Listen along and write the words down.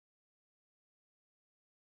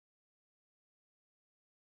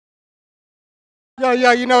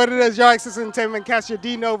Yo, you know what it is. Your Access Entertainment, Cassia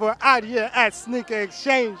D Nova out here at Sneaker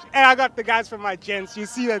Exchange. And I got the guys from Magents. You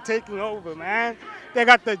see they're taking over, man. They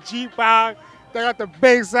got the Jeep out. They got the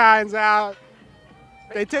big signs out.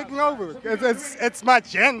 They taking over. It's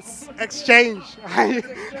Magents Exchange. How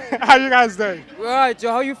you guys doing? All right,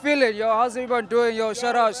 yo, how you feeling? Yo, how's everyone doing? Yo,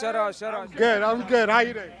 shout out. I'm good. How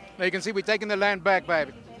you doing? Now you can see we're taking the land back,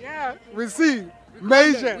 baby. Yeah, we see.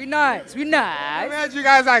 Major. We nice. I've had you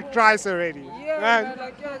guys like twice already. Yeah, man,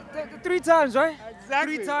 like 3 times, right?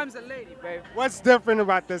 Exactly. 3 times a lady, babe. What's different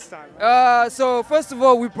about this time? So first of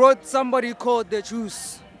all, we brought somebody called the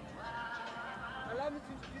Juice. Allow me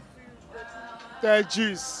to introduce you to The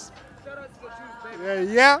Juice. Shout out to the Juice,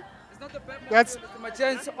 baby. Yeah. It's not the Batman. That's It's the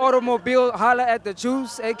Magents Automobile. Holla at the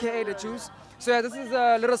Juice, aka the Juice. So yeah, this is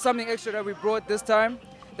a little something extra that we brought this time.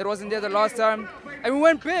 That wasn't there the last time. And we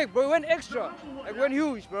went big, bro. We went extra. Like, we went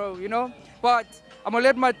huge, bro, you know? But I'm going to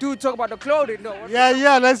let my dude talk about the clothing, though.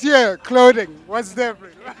 Yeah, let's hear it. Clothing. What's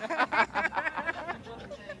different?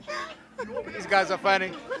 These guys are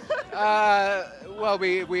funny. Well,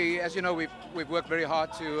 we, as you know, we've worked very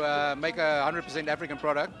hard to make a 100% African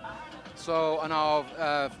product. So on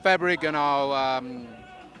our fabric and our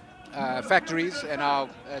factories and our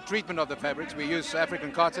treatment of the fabrics, we use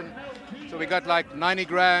African cotton. So we got like 90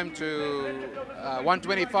 gram to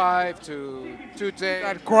 125 to 210.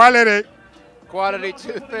 That quality. Quality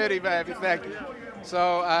 230, baby. Thank you.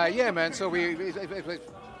 So yeah, man. So it's a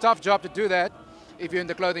tough job to do that. If you're in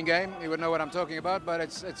the clothing game, you would know what I'm talking about.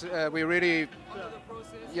 But we really,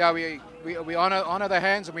 yeah, we honor the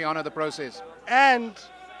hands and we honor the process. And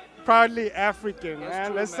proudly African, man.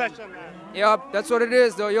 true, Let's man. touch on that. Yeah, that's what it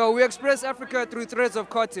is, though. Yo, we express Africa through threads of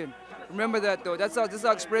cotton. Remember that, though. This is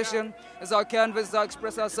our expression. It's our canvas. It's how we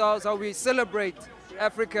express ourselves, how we celebrate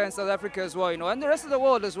Africa and South Africa as well, you know, and the rest of the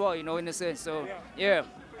world as well, you know, in a sense. So, yeah.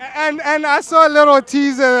 And I saw a little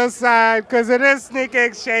teaser aside because it is Sneaker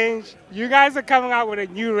Exchange. You guys are coming out with a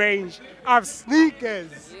new range of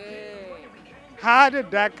sneakers. Yeah. How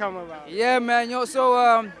did that come about? Yeah, man. Yo,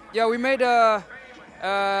 so, yeah, we made a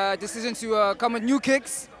decision to come with new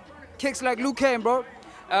kicks like Luke Kane, bro.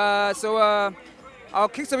 Our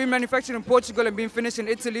kicks have been manufactured in Portugal and being finished in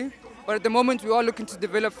Italy. But at the moment, we are looking to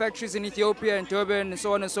develop factories in Ethiopia and Durban and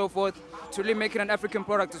so on and so forth to really make it an African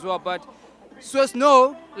product as well. But so as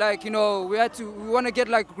know, like, you know, we want to get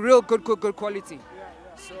like real good quality.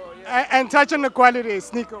 So, yeah. And touch on the quality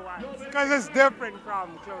sneaker-wise because it's different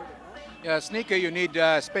from clothing. Yeah, sneaker, you need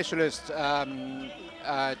specialists to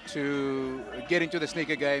get into the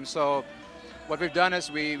sneaker game. So what we've done is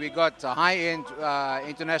we got high-end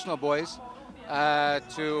international boys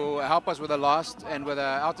to help us with the last and with the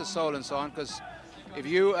outer sole and so on. Because if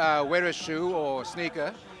you wear a shoe or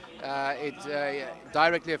sneaker, it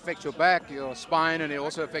directly affects your back, your spine, and it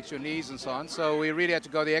also affects your knees and so on. So we really had to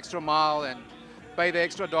go the extra mile and pay the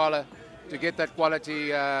extra dollar to get that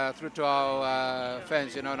quality through to our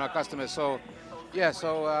fans, you know, and our customers. So yeah,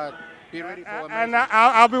 so be ready for And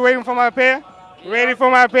I'll be waiting for my pair. Ready for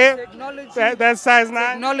my pair? Technology. That's size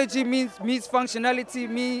 9? Technology meets functionality,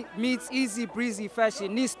 meets easy breezy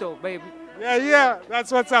fashionista, baby. Yeah,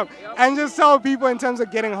 that's what's up. And just tell people in terms of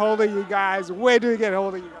getting hold of you guys, where do we get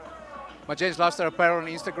hold of you guys? Magents Lifestyle Apparel on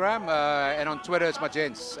Instagram, and on Twitter it's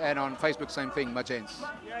Magents, and on Facebook same thing, Magents.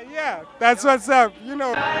 Yeah, that's what's up. You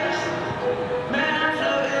know.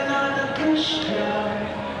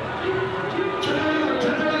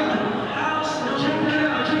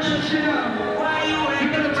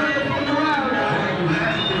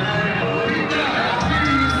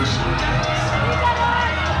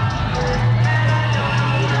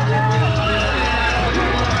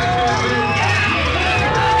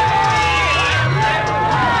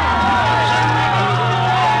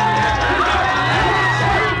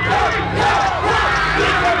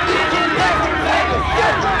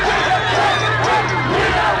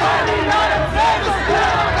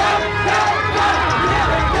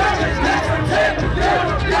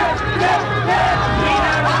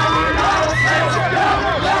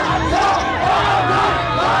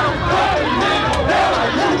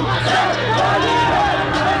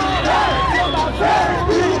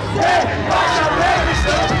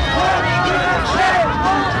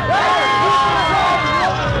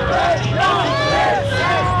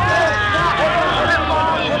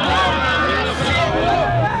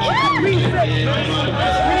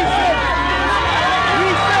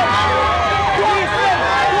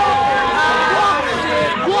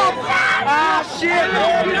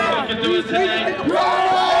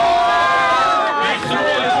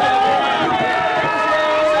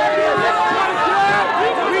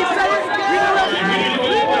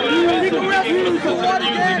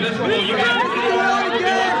 Let's go.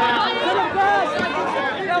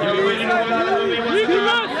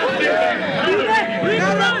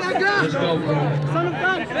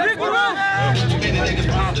 I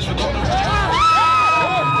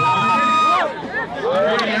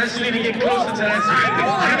just need to get closer to that.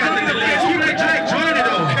 I got the legs. You like Jack Jordan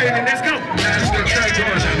though. Okay, then let's go. Let's go, Jack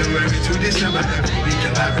Jordan. January to December, every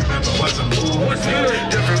weekend I remember what's a move. What's good?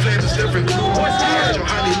 Different flavors, different crews. What's good? Your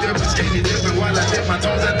honey dipping, skinny dipping while I dip my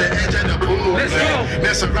toes at the edge of the pool. Let's go.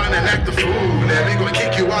 Mess around and act the fool. Then we gonna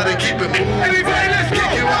kick you out and keep it moving. Everybody, let's go.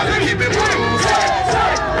 Kick you out and keep it moving.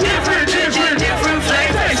 Different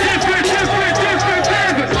flavors. Different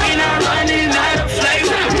flavors. We not running out of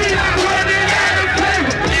flavor. We not running out of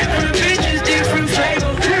flavor. Different bitches, different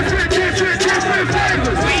flavors. Different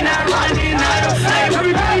flavors. We not running out of flavor.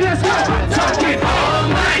 Everybody, let's go. Talking all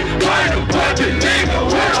night. Find a budget, nigga.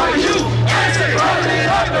 Where are you? I say, roll it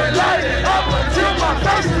up and light it up until my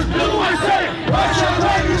face is blue. I say, watch your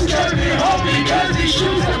leg, you scared me home because these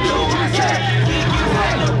shoes are blue. I say, you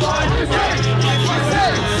had the bar today. If I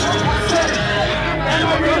said it, I said it. And I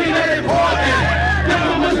really let it pour in.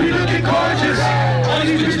 Never must be looking gorgeous. All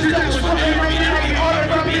these bitches that was fucking with me, they all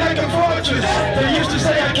around me like a fortress. They used to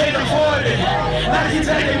say I can't afford it. Now he's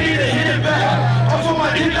telling me to hit it back. Off of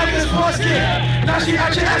my dick like a sports kid. Now she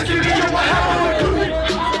actually asking me, yo, what happened with Groovy?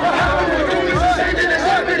 What happened with Groovy? The same thing that's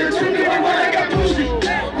happening to me when I got Gucci.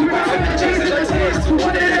 We run from the Jesus like this. Who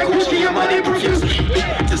wanted that Gucci? Your money profusely.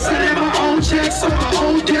 To send in my own checks on my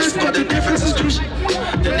own desk, but the difference is crucial.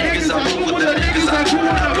 The niggas I move with the niggas I grew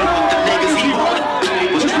up. The niggas he won.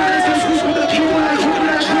 Was trying to confuse with the people like who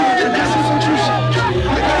not true. And that's just some true shit.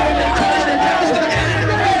 I got all that credit and that was the end of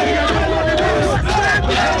the day. I don't want to do this.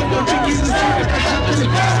 Half of the Rickies is talking that happens in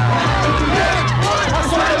best. I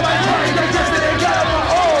swear to my heart that yesterday got my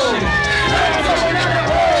own. Now I'm going out the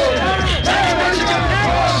road. Now you want you got the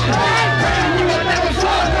caution. Praying you will never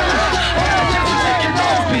fall down. All the jets are taking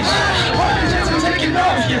off, bitch. All the jets are taking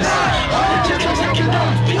off, yes. All the jets are taking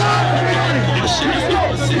off, bitch.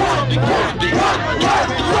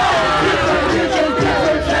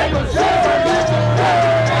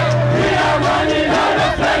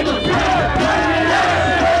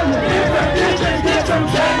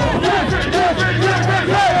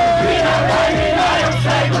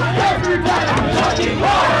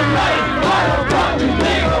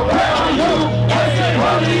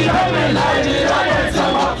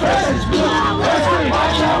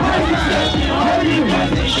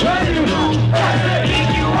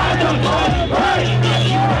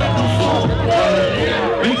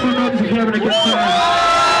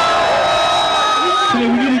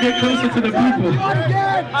 Closer to the people.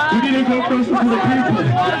 We need to go closer to the people.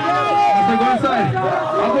 So go inside.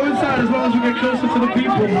 I'll go inside as long as we get closer to the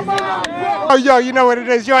people. Oh, yo, you know what it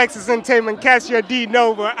is. Your Access Entertainment, Cassia D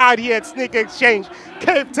Nova, out here at Sneaker Exchange,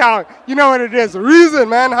 Cape Town. You know what it is. Reason,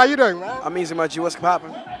 man. How you doing, man? I'm easy, my G. What's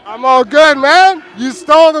poppin'? I'm all good, man. You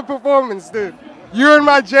stole the performance, dude. You and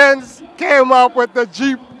my gents came up with the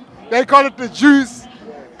Jeep. They call it the Juice.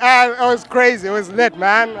 And it was crazy. It was lit,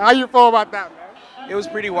 man. How you feel about that, man? It was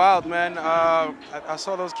pretty wild, man. I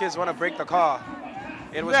saw those kids want to break the car.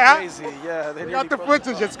 It was crazy. Yeah, they got the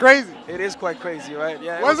footage. It's crazy. It is quite crazy, right?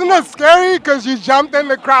 Yeah. Wasn't it scary? Because you jumped in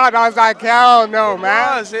the crowd. I was like, hell no,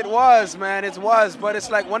 man. It was, man. It was. But it's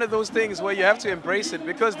like one of those things where you have to embrace it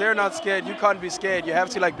because they're not scared. You can't be scared. You have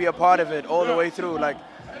to like be a part of it all the way through. Like,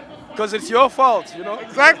 because it's your fault, you know?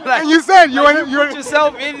 Exactly. Like, and you said you put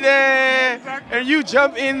yourself in there and you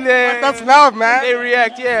jump in there. But that's love, man. They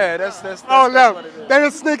react, yeah. That's love. what it is. Then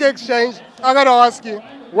it's Sneaker Exchange. I got to ask you,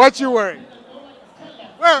 what you wearing?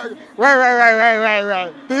 Wait.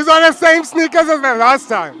 These are the same sneakers as the last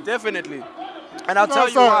time. Definitely. And I'll tell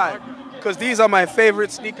you why. Because these are my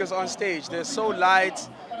favorite sneakers on stage. They're so light.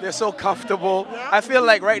 They're so comfortable. Yeah. I feel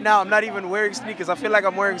like right now I'm not even wearing sneakers. I feel like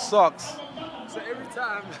I'm wearing socks. So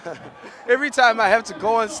every time I have to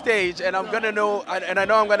go on stage and I'm gonna know, and I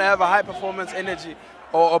know I'm gonna have a high performance energy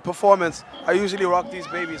or performance, I usually rock these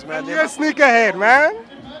babies, man. You're a sneakerhead, man.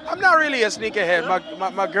 I'm not really a sneakerhead.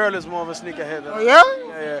 My girl is more of a sneakerhead. Oh yeah?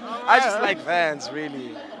 Yeah. I just like Vans,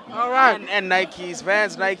 really. All right. And Nikes,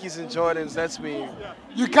 Vans, Nikes, and Jordans. That's me.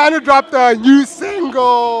 You kind of dropped a new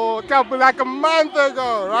single like a month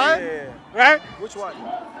ago, right? Yeah. Right? Which one?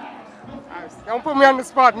 Don't put me on the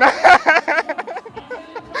spot now.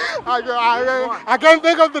 I can't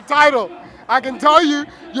think of the title. I can tell you,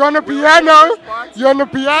 you're on the piano. You're on the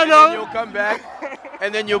piano. And then you'll come back,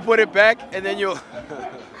 and then you'll put it back, and then you'll.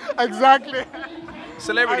 Exactly.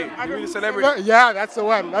 Celebrity. You mean celebrity? Yeah, that's the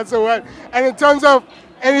one. That's the one. And in terms of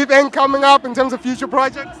anything coming up, in terms of future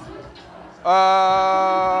projects?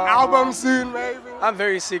 Album soon, maybe? I'm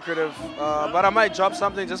very secretive, but I might drop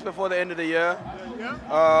something just before the end of the year.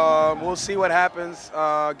 We'll see what happens.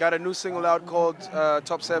 Got a new single out called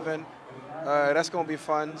Top 7. That's gonna be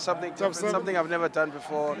fun. Something different, something I've never done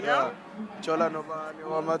before. Yeah. Chola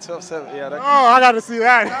Nova, top 7. Yeah. Oh, I gotta see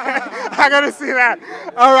that. I gotta see that.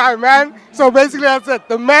 All right, man. So basically, that's it.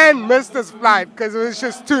 The man missed his flight because it was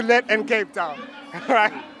just too late in Cape Town. All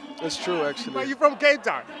right. It's true, actually. But you're from Cape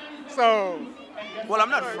Town, so. Well, I'm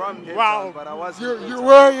not from Cape Wow. Town, but I was. You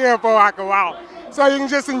were here for like a while, so you can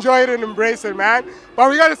just enjoy it and embrace it, man. But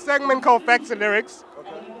we got a segment called Facts and Lyrics.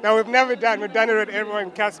 That we've never done. We've done it with everyone,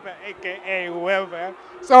 Casper, aka whoever.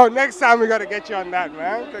 So next time we gotta get you on that,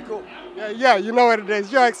 man. Okay, cool. Yeah, you know what it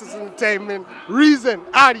is. Your Access Entertainment, Reason,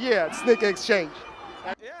 out here at Sneaker Exchange.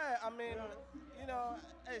 Yeah, I mean, you know,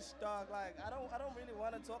 it's dog. Like I don't really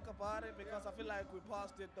want to talk about it because I feel like we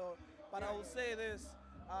passed it though. But I will say this: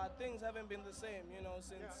 things haven't been the same, you know,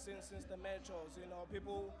 since the metros. You know,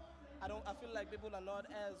 people. I feel like people are not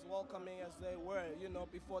as welcoming as they were, you know,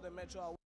 before the metro.